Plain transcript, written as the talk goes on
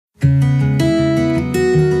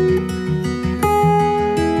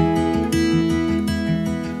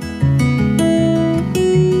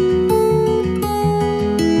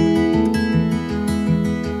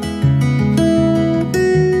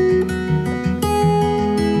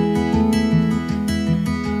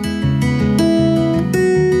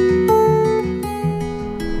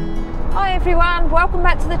welcome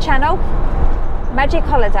back to the channel, Magic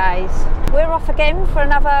Holidays. We're off again for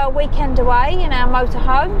another weekend away in our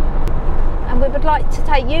motorhome, and we would like to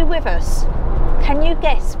take you with us. Can you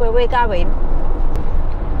guess where we're going?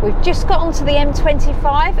 We've just got onto the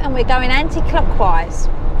M25 and we're going anti-clockwise.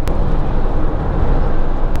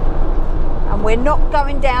 And we're not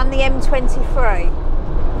going down the M23.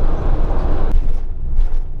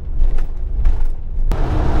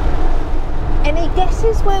 Any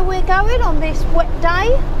guesses where we're going on this wet day?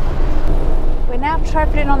 We're now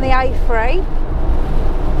travelling on the A3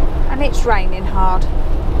 and it's raining hard.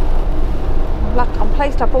 I'm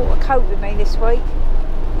pleased I brought a coat with me this week.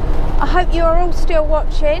 I hope you are all still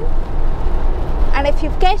watching, and if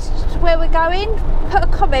you've guessed where we're going, put a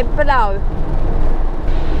comment below.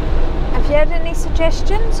 Have you had any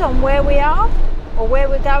suggestions on where we are or where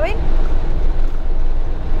we're going?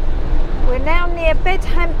 We're now near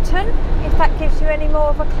Bedhampton, if that gives you any more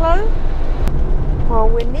of a clue. Well,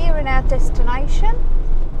 we're nearing our destination.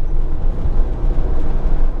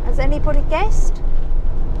 Has anybody guessed?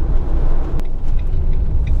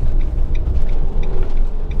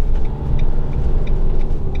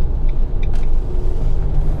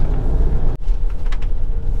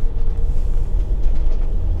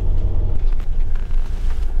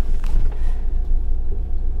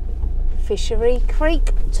 Fishery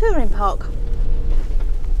Creek Touring Park.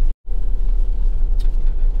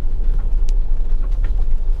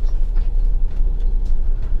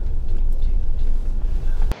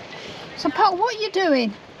 So Paul, what are you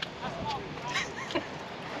doing?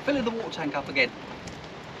 Filling the water tank up again.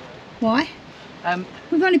 Why?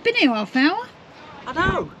 We've only been here half hour. I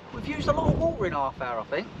know, we've used a lot of water in half hour, I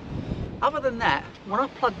think. Other than that, when I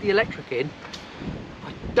plugged the electric in,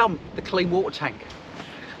 I dumped the clean water tank.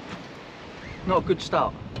 Not a good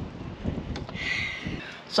start.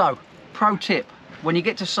 So, pro tip, when you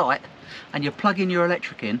get to site and you're plugging your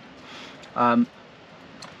electric in on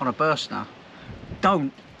a burster,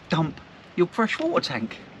 don't dump your fresh water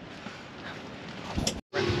tank.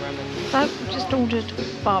 So, we've just ordered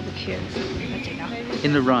barbecue for dinner.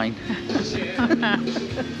 In the rain.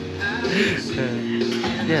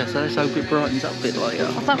 Yeah, so let's hope it brightens up a bit later.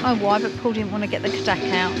 I don't know why, but Paul didn't want to get the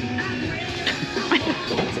Kadak out.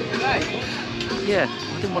 Yeah, I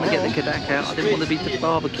didn't want to get the Kadak out, I didn't want to be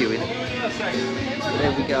barbecuing. But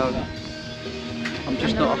there we go. I'm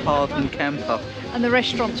just not a hardened camper. And the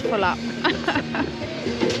restaurant's full up. So,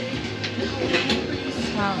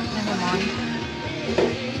 never mind.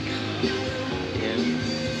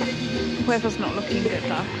 Yeah. Weather's not looking good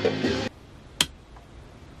though.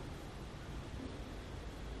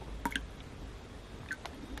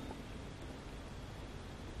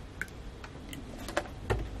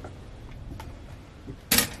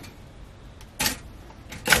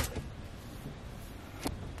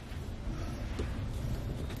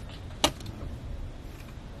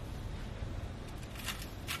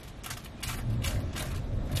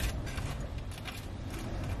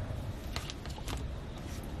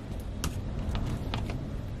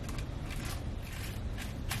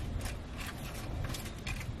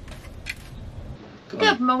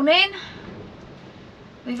 Good morning.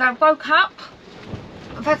 We've woke up.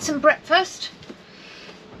 I've had some breakfast,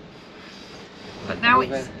 but now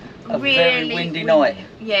it's a really very windy night.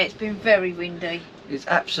 Yeah, it's been very windy. It's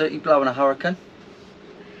absolutely blowing a hurricane.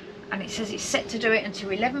 And it says it's set to do it until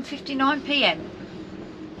 11:59 p.m.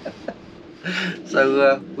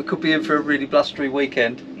 So we could be in for a really blustery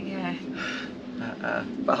weekend. Yeah.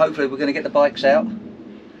 But hopefully we're going to get the bikes out.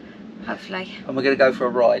 Hopefully. And we're going to go for a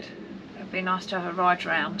ride. It'd be nice to have a ride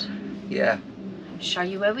round. Yeah. And show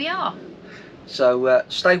you where we are. So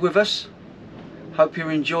stay with us. Hope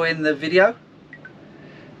you're enjoying the video.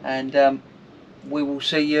 And we will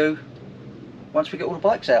see you once we get all the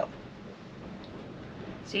bikes out.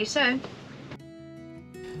 See you soon.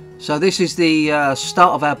 So this is the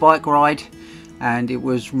start of our bike ride, and it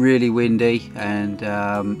was really windy, and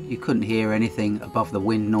you couldn't hear anything above the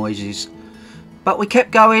wind noises. But we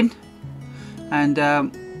kept going, and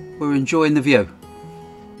we're enjoying the view.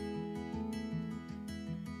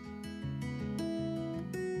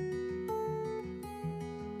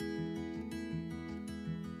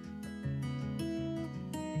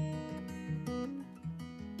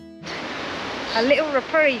 A little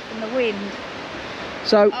reprieve from the wind.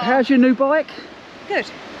 So, how's your new bike? Good.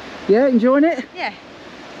 Yeah, enjoying it? Yeah.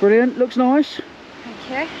 Brilliant, looks nice. Thank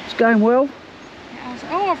you. It's going well.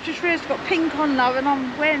 Oh, I've just realised I've got pink on though, and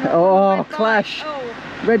I'm wearing a red clash. Oh.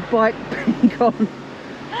 Red bike, pink on.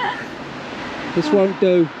 This won't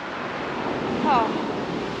do. Oh.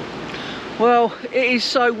 Well, it is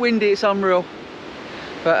so windy, it's unreal.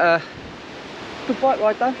 But Good bike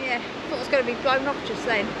ride though. Yeah, I thought it was going to be blown off just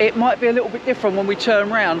then. It might be a little bit different when we turn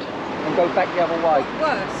round and go back the other way.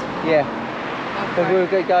 Worse? Yeah. Okay. So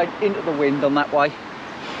we're going into the wind on that way.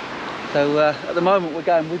 So at the moment we're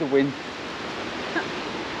going with the wind.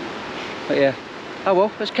 But yeah. Oh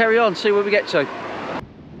well, let's carry on, see where we get to.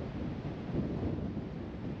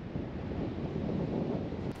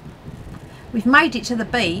 We've made it to the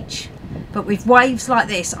beach, but with waves like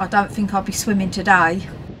this, I don't think I'll be swimming today.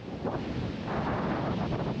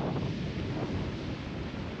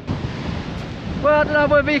 Well, I don't know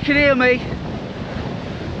whether you can hear me,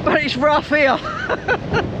 but it's rough here.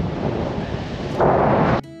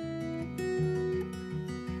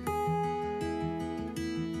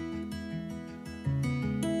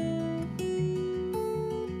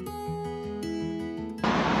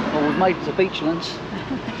 Well, we've made it to Beachlands.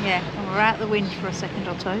 Yeah, and we're out the wind for a second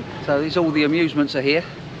or two. So these all the amusements are here.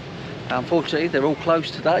 Unfortunately, they're all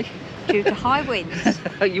closed today. Due to high winds.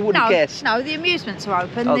 You wouldn't guess. No, the amusements are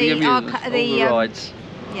open. Oh, the amusements, all the rides.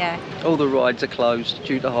 Yeah. All the rides are closed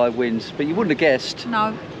due to high winds, but you wouldn't have guessed.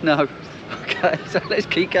 No. No. Okay, so let's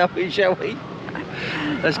keep going, shall we?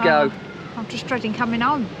 Let's go. I'm just dreading coming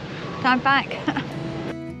home. Going back.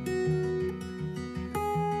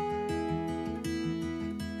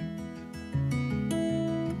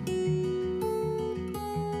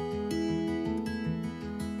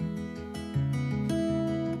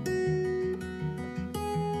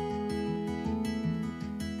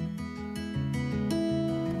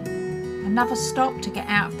 Another stop to get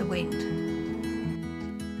out of the wind.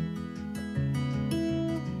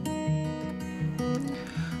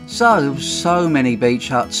 So there was so many beach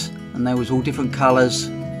huts, and they was all different colours,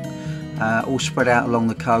 all spread out along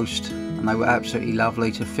the coast, and they were absolutely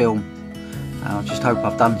lovely to film. I just hope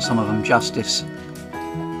I've done some of them justice.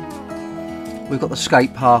 We've got the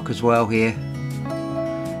skate park as well here,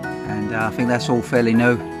 and I think that's all fairly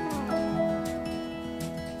new.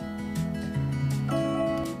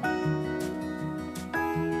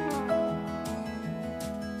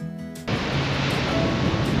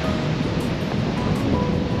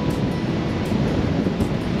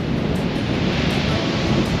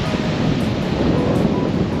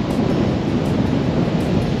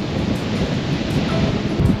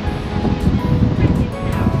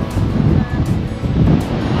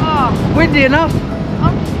 Windy enough.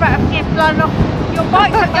 I'm just about to get blown off.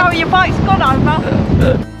 Your bike's gone over.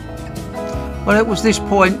 Well, it was this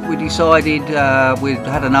point we decided we'd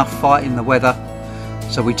had enough fighting the weather,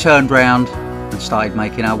 so we turned round and started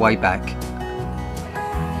making our way back.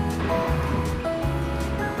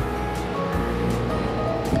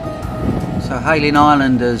 So Hayling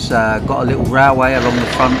Island has got a little railway along the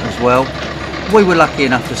front as well. We were lucky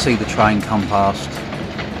enough to see the train come past.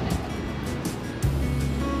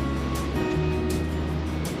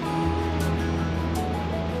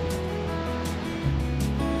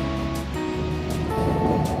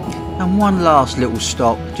 And one last little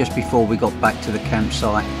stop just before we got back to the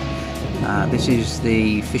campsite. This is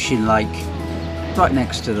the fishing lake right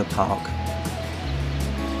next to the park.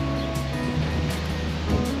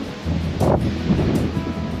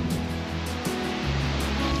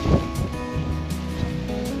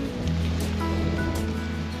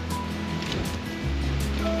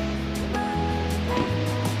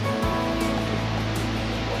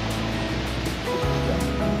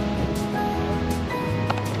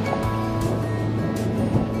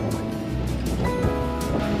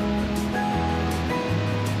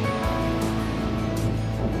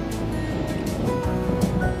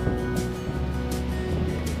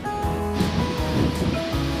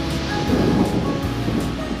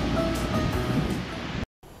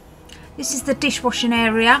 This is the dishwashing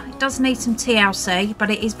area. It does need some TLC,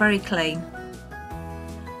 but it is very clean.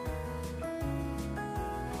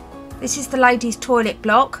 This is the ladies' toilet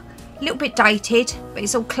block. A little bit dated, but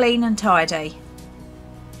it's all clean and tidy.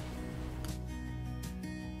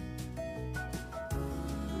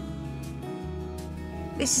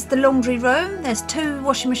 This is the laundry room. There's 2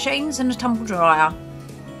 washing machines and a tumble dryer.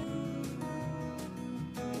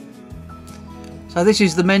 So this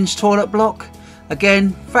is the men's toilet block.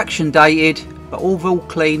 Again, fraction dated, but all very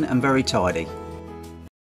clean and very tidy.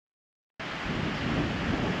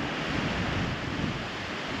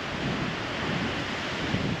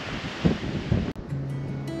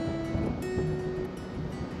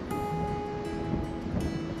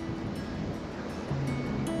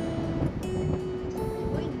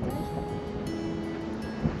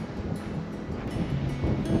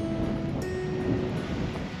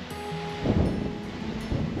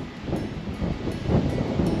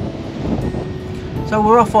 So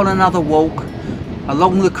we're off on another walk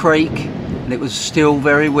along the creek, and it was still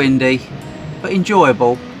very windy, but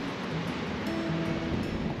enjoyable.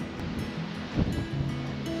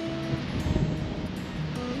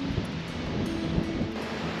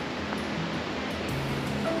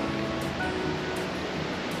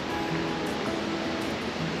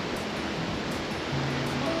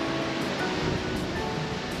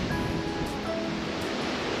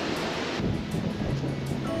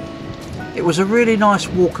 It was a really nice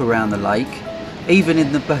walk around the lake, even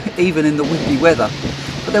in the windy weather.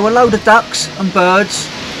 But there were a load of ducks and birds,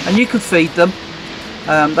 and you could feed them.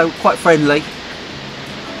 They were quite friendly.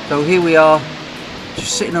 So here we are,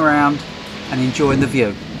 just sitting around and enjoying the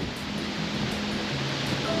view.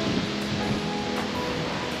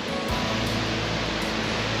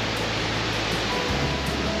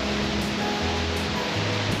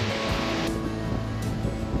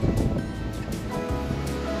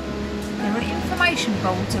 Information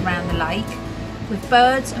boards around the lake with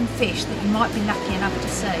birds and fish that you might be lucky enough to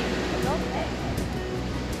see.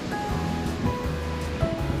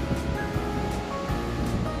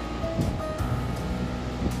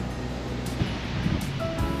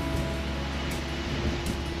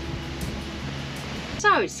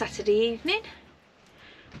 So it's Saturday evening.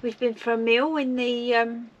 We've been for a meal in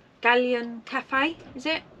the Galleon Cafe, is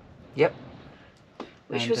it? Yep.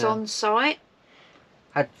 Which was on site.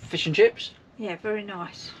 Had fish and chips. Yeah, very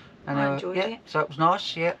nice. And, I enjoyed it. So it was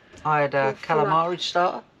nice, yeah. I had a calamari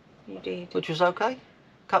starter. You did. Which was okay.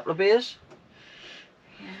 Couple of beers.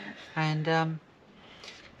 Yeah. And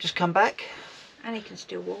just come back. And he can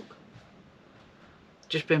still walk.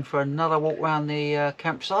 Just been for another walk around the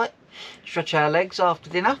campsite. Stretch our legs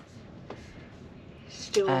after dinner.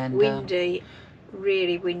 Still windy.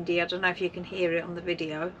 Really windy. I don't know if you can hear it on the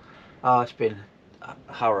video. Oh, it's been a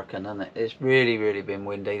hurricane, hasn't it? It's really been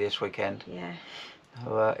windy this weekend. Yeah.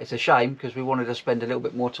 So, it's a shame because we wanted to spend a little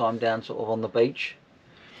bit more time down sort of on the beach.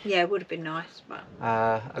 Yeah, it would have been nice, but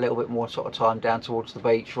a little bit more sort of time down towards the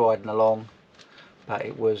beach, riding along. But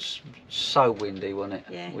it was so windy, wasn't it?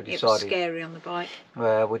 Yeah, it was scary on the bike.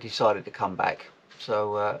 We decided to come back.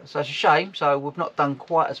 So, so it's a shame. So we've not done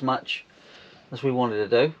quite as much as we wanted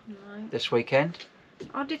to do this weekend.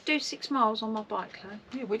 I did do 6 miles on my bike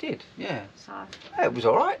though. Yeah, we did. Yeah. So yeah, it was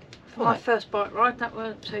all right. For my first bike ride, that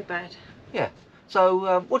weren't too bad. Yeah.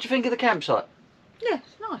 So, what do you think of the campsite? Yeah,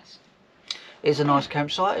 it's nice. It's a nice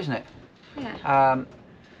campsite, isn't it? Yeah.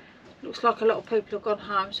 Looks like a lot of people have gone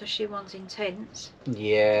home, so she one's in tents.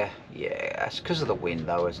 Yeah, yeah. That's because of the wind,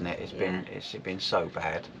 though, isn't it? It's been so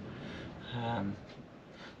bad.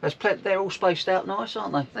 There's plenty. They're all spaced out nice,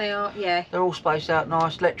 aren't they? They are, yeah. They're all spaced out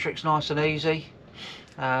nice. Electric's nice and easy.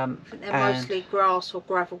 I think they're mostly grass or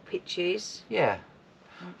gravel pitches. Yeah.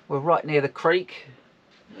 We're right near the creek.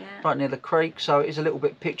 Yeah. Right near the creek, so it is a little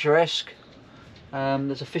bit picturesque.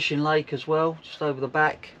 There's a fishing lake as well, just over the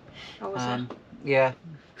back. Oh, was there? Yeah.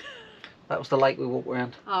 That was the lake we walked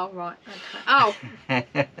around. Oh, right, okay. Oh,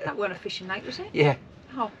 that wasn't a fishing lake, was it? Yeah.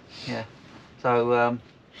 Oh. Yeah. So,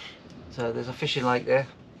 so there's a fishing lake there.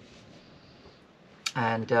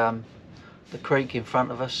 And the creek in front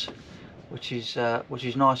of us, which is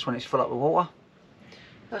nice when it's full up with water.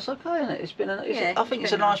 That's okay, isn't it? It's been I think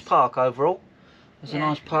it's a nice park overall. It's a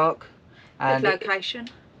nice park. And good location.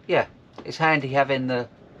 Yeah, it's handy having the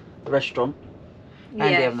restaurant.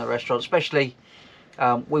 Handy having the restaurant, especially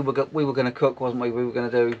we were going to cook, wasn't we? We were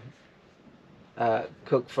going to do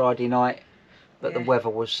cook Friday night, but the weather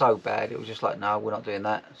was so bad. It was just like, no, we're not doing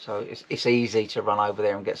that. So it's easy to run over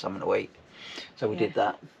there and get something to eat. So we did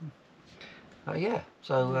that. Yeah.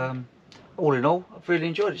 So all in all, I've really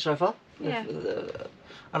enjoyed it so far. Yeah.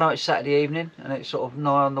 I know it's Saturday evening and it's sort of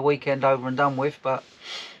nigh on the weekend over and done with, but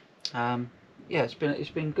yeah, it's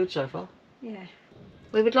been good so far. Yeah.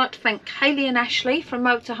 We would like to thank Hayley and Ashley from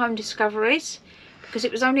Motorhome Discoveries, because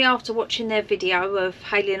it was only after watching their video of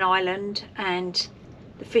Hayling Island and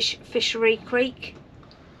the Fishery Creek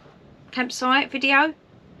campsite video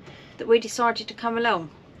that we decided to come along.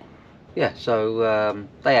 Yeah, so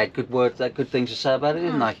they had good things to say about it,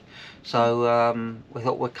 didn't they? So we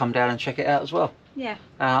thought we'd come down and check it out as well. Yeah.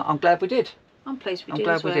 I'm glad we did. I'm pleased we did. I'm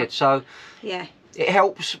glad as well. we did. So yeah, it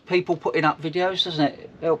helps people putting up videos, doesn't it?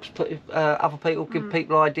 It helps put other people, give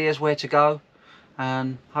people ideas where to go,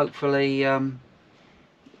 and hopefully,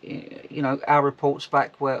 you know, our reports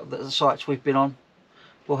back where the sites we've been on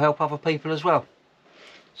will help other people as well.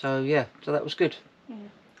 So yeah, so that was good. Yeah.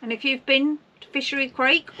 And if you've been to Fishery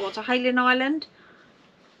Creek or to Hayling Island,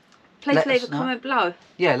 please leave a comment below.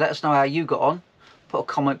 Yeah, let us know how you got on. Put a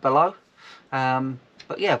comment below.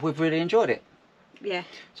 But yeah, we've really enjoyed it. Yeah.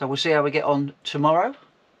 So we'll see how we get on tomorrow.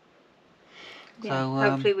 Yeah. So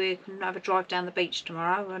hopefully we can have a drive down the beach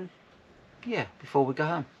tomorrow and. Yeah, before we go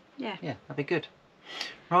home. Yeah. Yeah, that'd be good.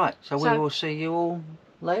 Right, so we will see you all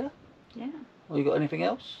later. Yeah. Or you got anything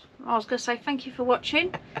else? I was going to say thank you for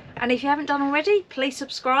watching, and if you haven't done already, please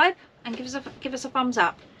subscribe and give us a thumbs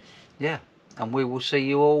up. Yeah, and we will see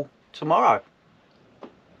you all tomorrow.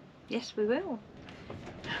 Yes, we will.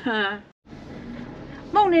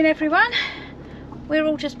 Morning, everyone. We're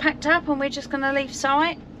all just packed up and we're just going to leave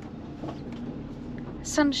site. The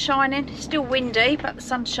sun's shining. It's still windy, but the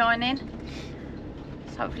sun's shining.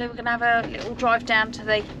 So hopefully we're going to have a little drive down to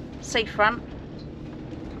the seafront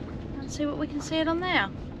and see what we can see on there.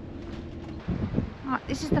 Right,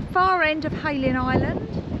 this is the far end of Hayling Island.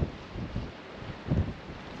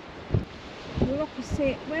 We're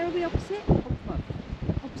opposite, where are we opposite? Portsmouth.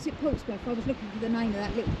 Opposite Portsmouth. I was looking for the name of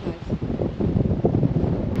that little place.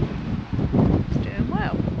 It's doing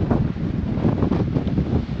well.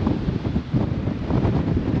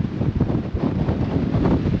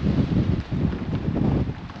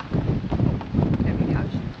 There he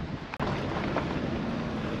goes.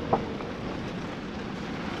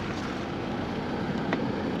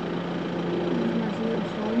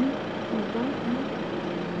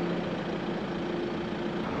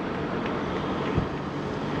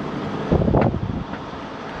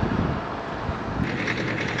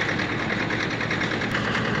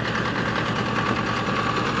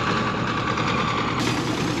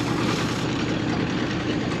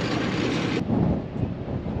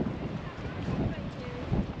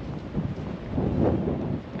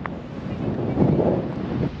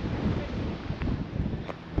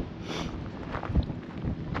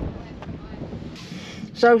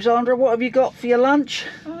 So, Sandra, what have you got for your lunch?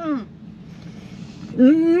 Oh,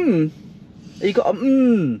 You got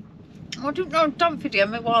a don't video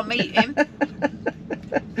me while I'm eating.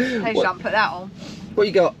 Please don't put that on. What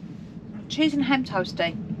you got? Cheese and ham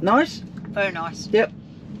toasty. Nice? Very nice. Yep.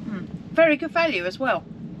 Very good value as well.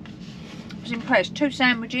 I was impressed. 2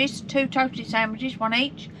 sandwiches, 2 toasty sandwiches, 1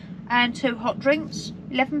 each, and 2 hot drinks,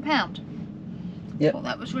 £11. Yep. Thought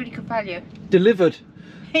that was really good value. Delivered.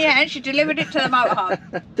 Yeah, and she delivered it to the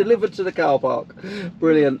motorhome. Delivered to the car park.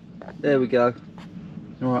 Brilliant. There we go.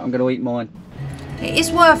 Alright, I'm going to eat mine. It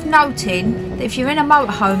is worth noting that if you're in a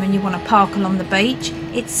motorhome and you want to park along the beach,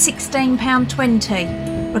 it's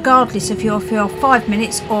 £16.20, regardless if you're for 5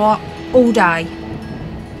 minutes or all day.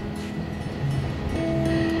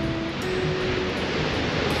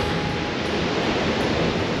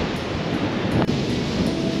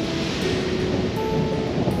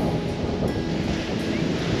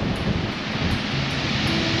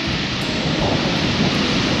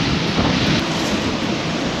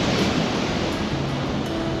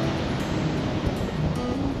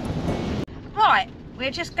 We're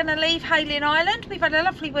just going to leave Hayling Island. We've had a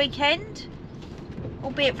lovely weekend,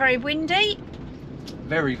 albeit very windy.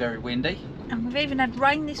 Very, very windy. And we've even had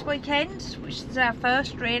rain this weekend, which is our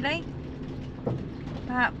first really.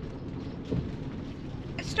 But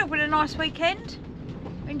it's still been a nice weekend.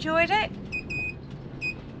 Enjoyed it.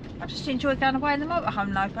 I just enjoy going away in the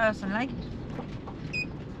motorhome though, personally.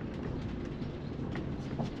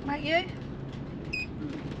 Like you?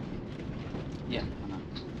 Yeah.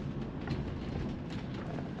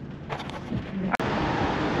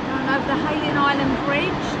 Going over the Hayling Island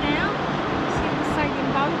Bridge now, see the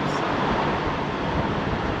sailing boats.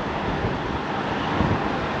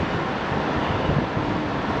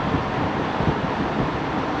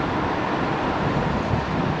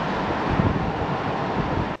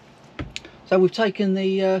 So we've taken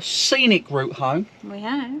the scenic route home. We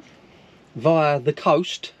have. Via the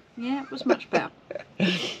coast. Yeah, it was much better.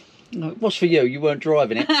 No, it was for you, you weren't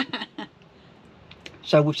driving it.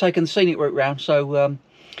 So we've taken the scenic route round, so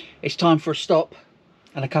it's time for a stop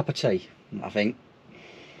and a cup of tea, I think,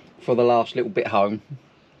 for the last little bit home.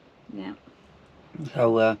 Yeah.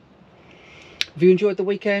 So, have you enjoyed the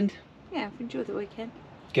weekend? Yeah, I've enjoyed the weekend.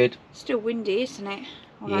 Good. Still windy, isn't it?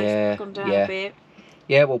 Although Yeah, it's gone down yeah. a bit.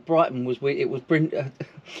 Yeah, well, Brighton was it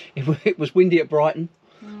was windy at Brighton.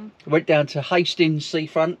 Went down to Hastings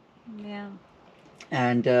seafront. Yeah.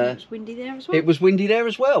 And it was windy there as well. It was windy there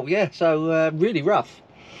as well. Yeah, so really rough.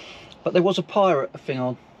 But there was a pirate thing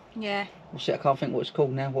on. Yeah. What's it? I can't think what it's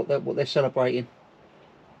called now. What they're celebrating.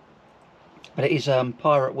 But it is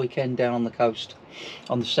pirate weekend down on the coast,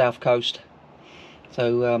 on the south coast.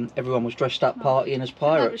 So everyone was dressed up partying as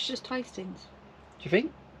pirates. That was just Hastings. Do you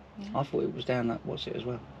think? Yeah. I thought it was down that. What's it as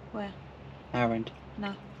well? Where? Our end.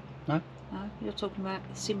 No. No? No, you're talking about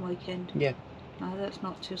the Sim weekend. Yeah. No, that's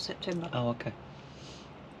not till September. Oh, okay.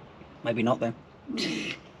 Maybe not then.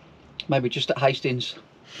 Maybe just at Hastings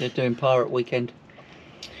they're doing pirate weekend.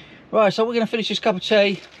 Right, so we're going to finish this cup of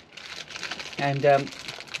tea and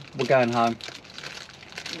we're going home.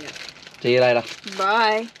 Yeah. See you later.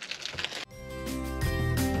 Bye.